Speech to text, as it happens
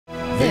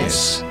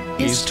This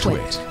is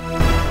TWiT.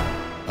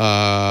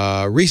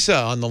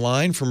 Risa on the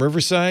line from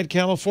Riverside,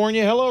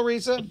 California. Hello,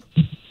 Risa.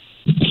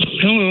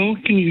 Hello,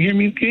 can you hear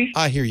me okay?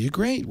 I hear you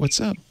great.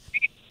 What's up?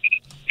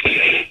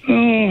 Oh,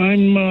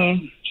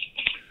 I'm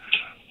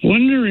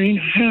wondering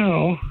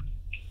how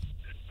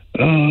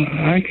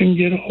I can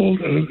get a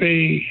hold of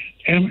a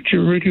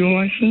amateur radio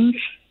license.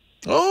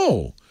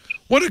 Oh,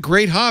 what a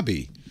great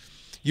hobby.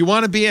 You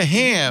want to be a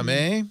ham,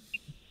 eh?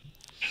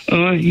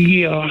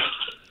 Yeah.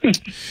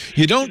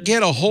 You don't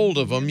get a hold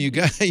of them. You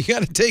got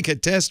to take a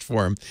test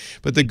for them.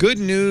 But the good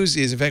news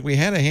is, in fact, we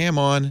had a ham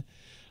on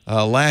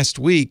last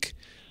week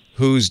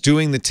who's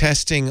doing the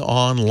testing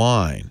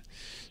online.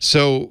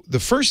 So the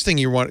first thing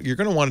you're going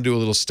to want to do a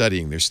little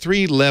studying. There's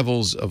 3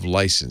 levels of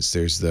license.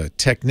 There's the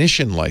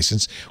technician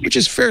license, which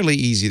is fairly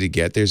easy to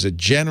get. There's a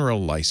general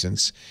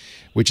license,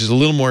 which is a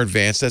little more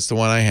advanced. That's the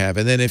one I have.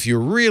 And then if you're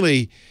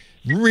really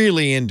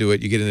into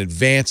it, you get an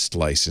advanced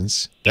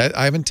license.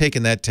 I haven't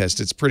taken that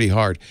test. It's pretty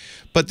hard.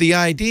 But the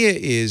idea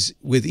is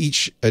with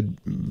each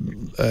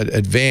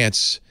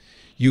advance,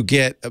 you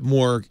get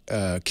more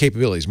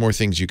capabilities, more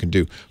things you can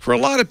do. For a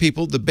lot of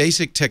people, the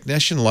basic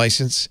technician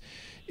license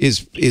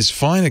is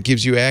fine. It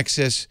gives you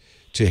access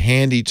to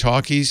handy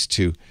talkies,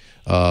 to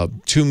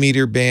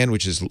 2-meter band,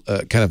 which is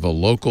kind of a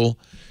local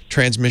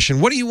transmission.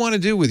 What do you want to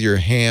do with your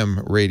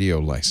ham radio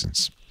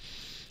license?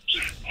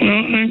 Well,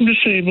 I'm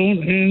disabled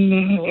in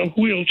a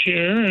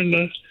wheelchair, and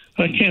I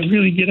can't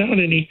really get out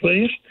any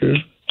place to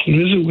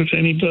visit with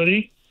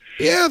anybody.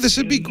 Yeah, this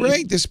would be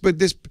great. It's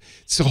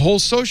a whole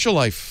social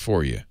life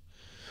for you.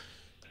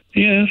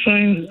 Yes,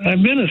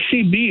 I've been a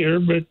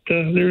CB'er, but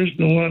there isn't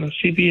a lot of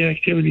CB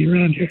activity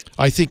around here.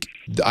 I think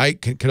I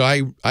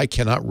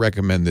cannot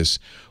recommend this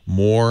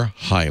more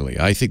highly.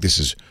 I think this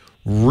is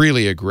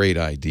really a great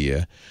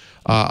idea.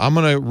 I'm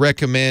going to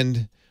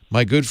recommend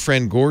my good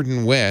friend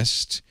Gordon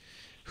West,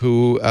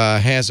 who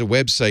has a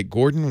website,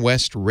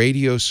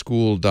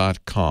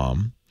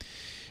 GordonWestRadioschool.com.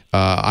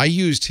 I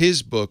used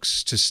his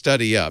books to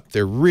study up.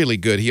 They're really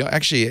good. He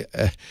actually,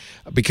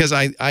 because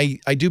I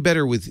do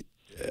better with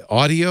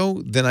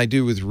audio than I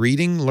do with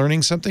reading,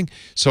 learning something,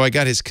 so I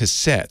got his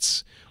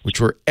cassettes,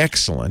 which were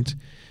excellent.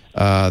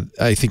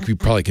 I think we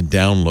probably can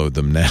download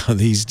them now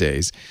these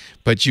days.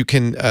 But you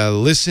can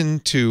listen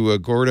to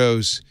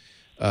Gordo's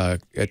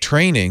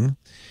training,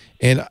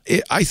 and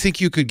I think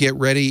you could get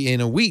ready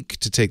in a week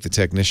to take the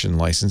technician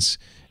license,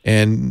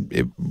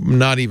 and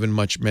not even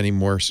many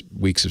more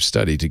weeks of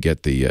study to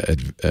get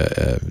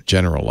the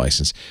general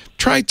license.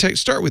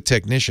 Start with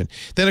technician.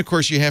 Then, of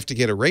course, you have to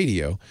get a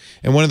radio.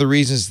 And one of the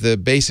reasons the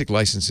basic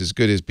license is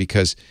good is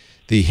because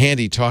the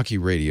handy talkie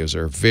radios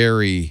are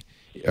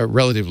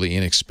relatively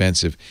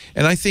inexpensive.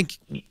 And I think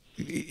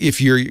if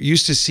you're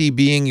used to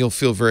CBing, you'll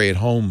feel very at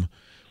home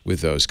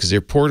with those because they're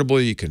portable.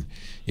 You can,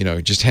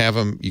 just have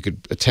them. You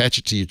could attach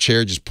it to your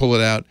chair, just pull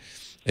it out.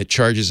 It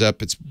charges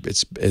up.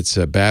 It's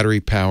battery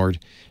powered,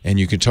 and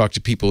you can talk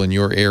to people in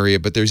your area.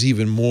 But there's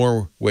even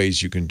more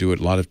ways you can do it.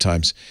 A lot of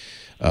times,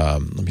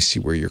 let me see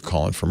where you're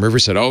calling from.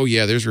 Riverside. Oh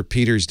yeah, there's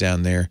repeaters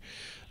down there,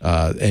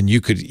 and you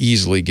could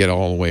easily get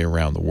all the way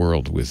around the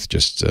world with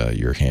just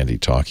your handy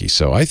talkie.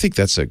 So I think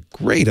that's a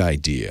great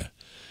idea.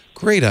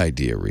 Great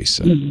idea,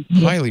 Risa.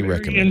 Highly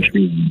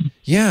recommend.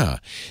 Yeah,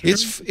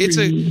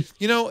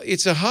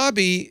 it's a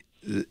hobby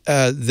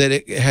that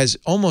it has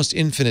almost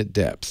infinite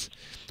depth.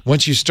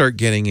 Once you start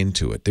getting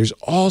into it, there's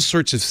all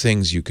sorts of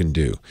things you can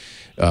do.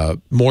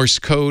 Morse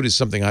code is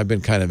something I've been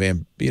kind of,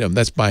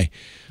 that's my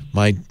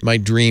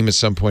dream at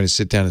some point, is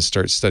sit down and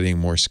start studying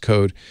Morse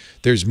code.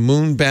 There's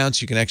moon bounce.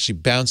 You can actually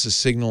bounce a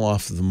signal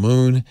off of the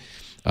moon.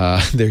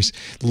 There's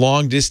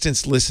long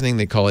distance listening.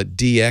 They call it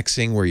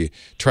DXing, where you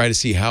try to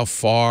see how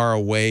far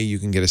away you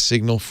can get a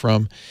signal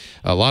from.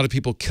 A lot of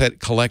people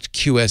collect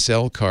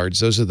QSL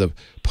cards. Those are the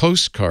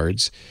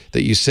postcards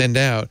that you send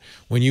out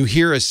when you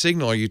hear a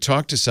signal or you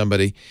talk to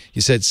somebody.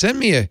 You said, send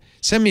me a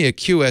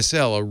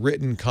QSL, a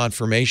written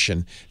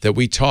confirmation that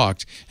we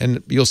talked.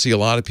 And you'll see a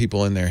lot of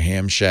people in their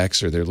ham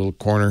shacks or their little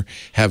corner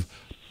have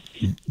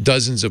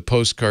dozens of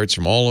postcards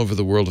from all over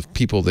the world of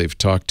people they've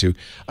talked to.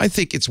 I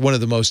think it's one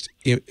of the most,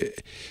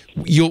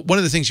 one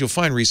of the things you'll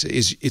find, Risa,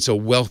 is it's a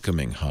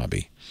welcoming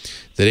hobby.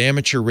 That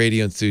amateur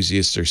radio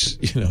enthusiasts are,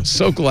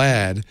 so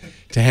glad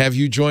to have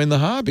you join the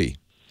hobby.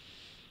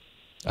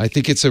 I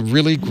think it's a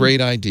really great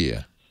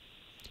idea.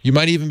 You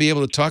might even be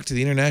able to talk to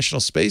the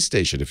International Space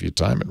Station if you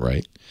time it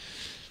right.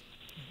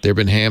 There have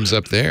been hams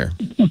up there.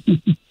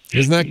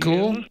 Isn't that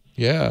cool?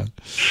 Yeah.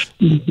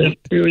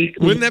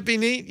 Wouldn't that be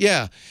neat?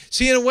 Yeah.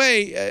 See, in a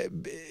way,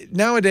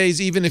 nowadays,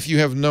 even if you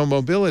have no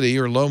mobility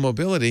or low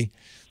mobility,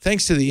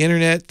 thanks to the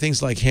internet,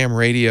 things like ham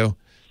radio,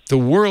 the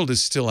world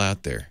is still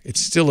out there. It's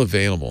still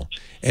available.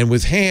 And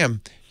with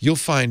ham, you'll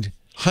find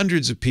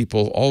hundreds of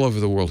people all over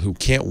the world who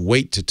can't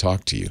wait to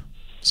talk to you.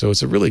 So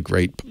it's a really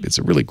great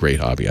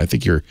hobby. I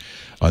think you're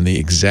on the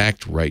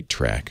exact right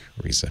track,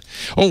 Risa.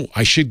 Oh,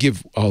 I should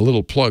give a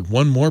little plug,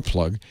 one more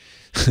plug,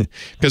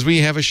 because we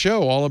have a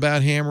show all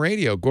about ham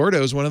radio.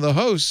 Gordo's one of the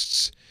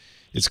hosts.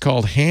 It's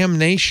called Ham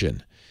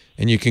Nation,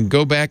 and you can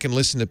go back and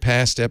listen to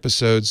past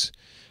episodes.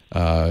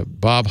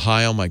 Bob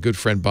Heil, my good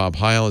friend Bob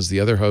Heil, is the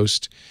other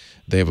host.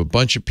 They have a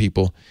bunch of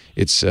people.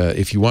 It's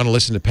if you want to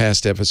listen to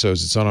past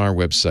episodes, it's on our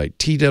website,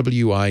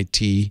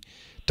 twit.tv/HN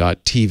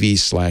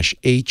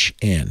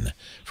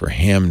for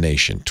Ham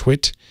Nation.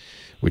 TWiT,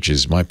 which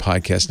is my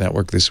podcast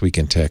network, This Week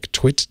in Tech,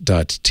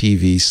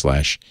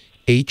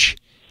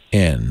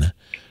 twit.tv/HN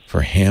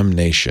for Ham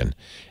Nation.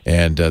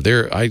 And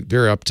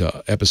they're up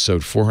to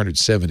episode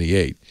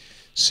 478.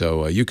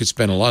 So you could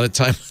spend a lot of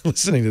time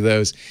listening to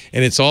those,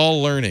 and it's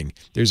all learning.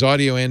 There's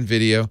audio and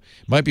video.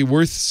 Might be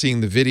worth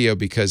seeing the video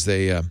because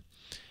they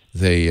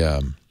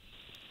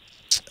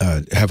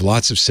have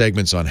lots of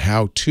segments on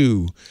how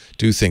to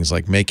do things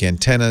like make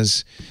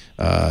antennas.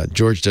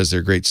 George does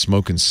their great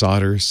smoke and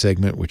solder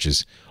segment, which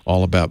is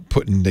all about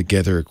putting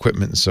together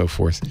equipment and so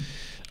forth.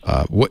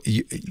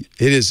 It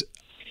is.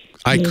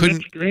 I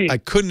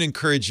couldn't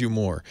encourage you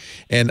more.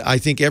 And I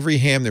think every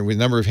ham, there were a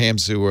number of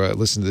hams who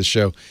listen to the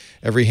show,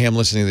 every ham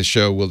listening to the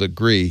show will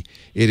agree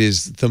it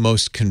is the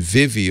most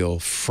convivial,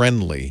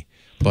 friendly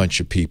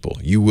bunch of people.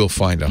 You will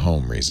find a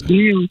home, Riza.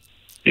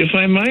 If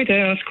I might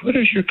ask, what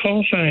is your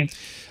call sign?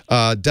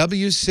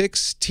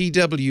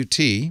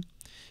 W6TWT.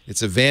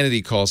 It's a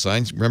vanity call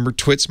sign. Remember,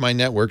 TWiT's my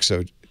network,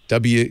 so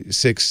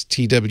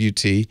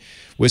W6TWT,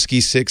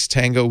 Whiskey 6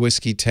 Tango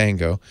Whiskey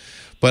Tango.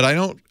 But I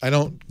don't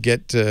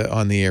get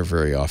on the air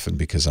very often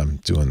because I'm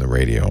doing the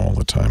radio all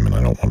the time, and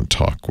I don't want to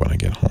talk when I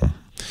get home.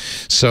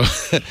 So,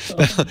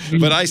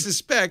 but I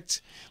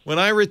suspect when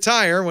I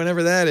retire,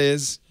 whenever that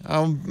is,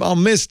 I'll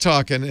miss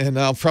talking, and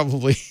I'll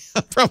probably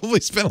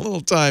spend a little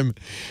time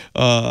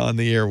on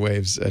the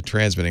airwaves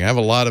transmitting. I have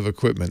a lot of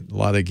equipment, a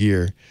lot of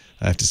gear.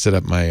 I have to set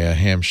up my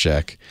ham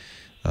shack.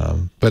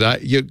 But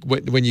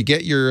when you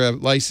get your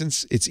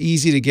license, it's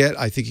easy to get.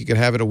 I think you could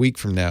have it a week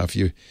from now if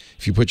you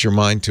put your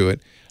mind to it.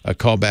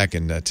 Call back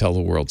and tell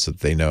the world so that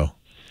they know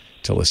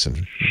to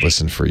listen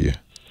for you.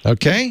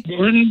 Okay?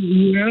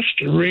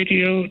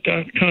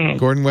 GordonWestRadio.com.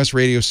 Gordon West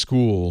Radio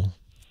School.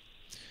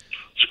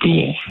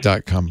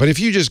 .com. But if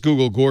you just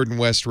Google Gordon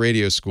West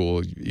Radio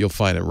School, you'll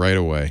find it right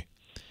away.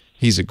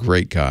 He's a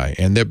great guy.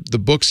 And the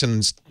books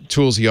and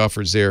tools he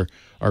offers there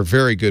are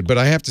very good. But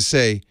I have to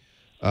say,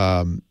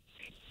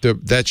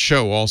 that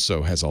show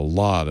also has a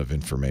lot of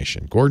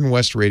information.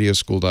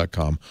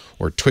 GordonWestRadioschool.com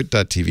or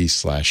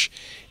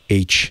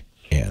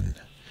twit.tv/HN.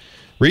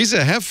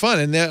 Riza, have fun.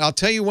 And then I'll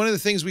tell you one of the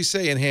things we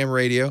say in ham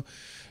radio.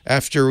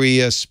 After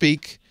we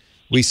speak,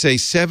 we say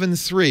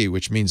 7-3,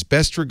 which means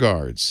best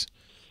regards.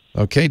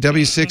 Okay,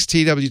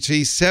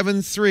 W6TWT,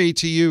 7-3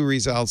 to you,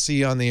 Riza. I'll see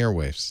you on the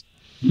airwaves.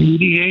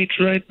 88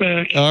 right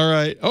back. All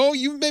right. Oh,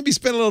 you maybe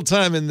spent a little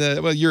time in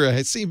well, you're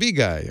a CB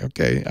guy.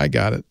 Okay, I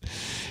got it.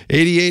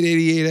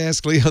 8888,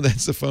 ask Leo.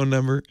 That's the phone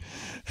number.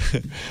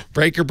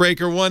 Breaker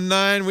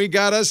 19, we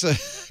got us a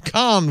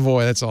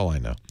convoy. That's all I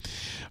know.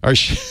 I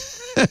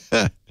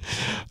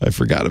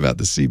forgot about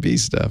the CB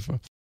stuff.